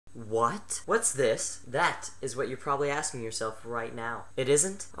What? What's this? That is what you're probably asking yourself right now. It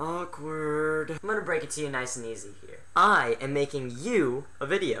isn't? Awkward. I'm gonna break it to you nice and easy here. I am making you a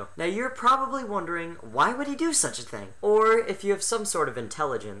video. Now you're probably wondering, why would he do such a thing? Or if you have some sort of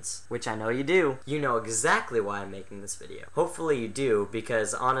intelligence, which I know you do, you know exactly why I'm making this video. Hopefully you do,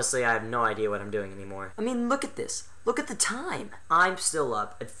 because honestly I have no idea what I'm doing anymore. I mean, look at this. Look at the time. I'm still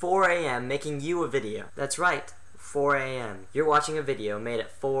up at 4 a.m. making you a video. That's right. 4 a.m. You're watching a video made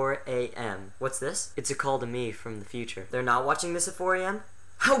at 4 a.m. What's this? It's a call to me from the future. They're not watching this at 4 a.m.?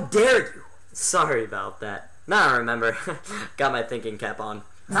 How dare you! Sorry about that. Now I remember. Got my thinking cap on.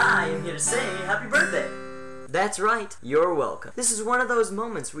 Hi, I'm here to say happy birthday! That's right, you're welcome. This is one of those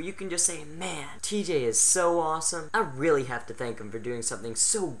moments where you can just say, man, TJ is so awesome. I really have to thank him for doing something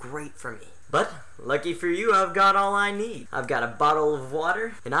so great for me. But, lucky for you, I've got all I need. I've got a bottle of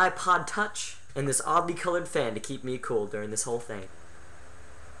water, an iPod Touch, and this oddly colored fan to keep me cool during this whole thing.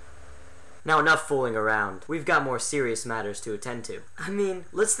 Now enough fooling around. We've got more serious matters to attend to. I mean,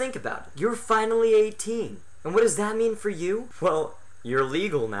 let's think about it. You're finally 18. And what does that mean for you? Well, you're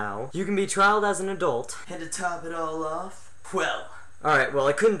legal now. You can be trialed as an adult. And to top it all off, well... Alright, well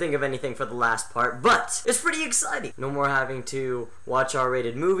I couldn't think of anything for the last part, but it's pretty exciting. No more having to watch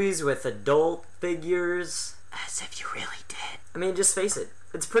R-rated movies with adult figures. As if you really did. I mean, just face it.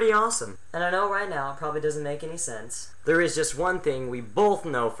 It's pretty awesome. And I know right now it probably doesn't make any sense. There is just one thing we both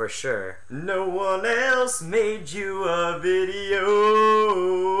know for sure. No one else made you a video.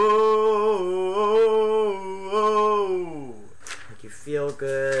 Make you feel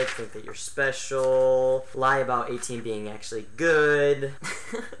good, think that you're special, lie about 18 being actually good.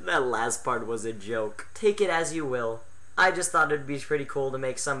 That last part was a joke. Take it as you will. I just thought it'd be pretty cool to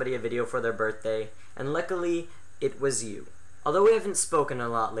make somebody a video for their birthday, and luckily, it was you. Although we haven't spoken a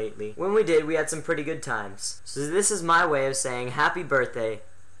lot lately, when we did, we had some pretty good times. So this is my way of saying happy birthday,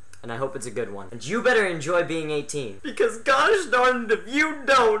 and I hope it's a good one. And you better enjoy being 18. Because gosh darn it, if you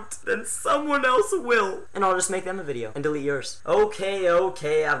don't, then someone else will. And I'll just make them a video and delete yours. Okay,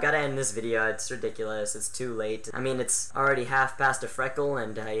 I've got to end this video. It's ridiculous. It's too late. I mean, it's already half past a freckle,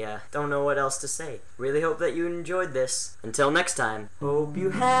 and I don't know what else to say. Really hope that you enjoyed this. Until next time. Hope you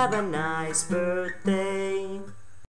have a nice birthday.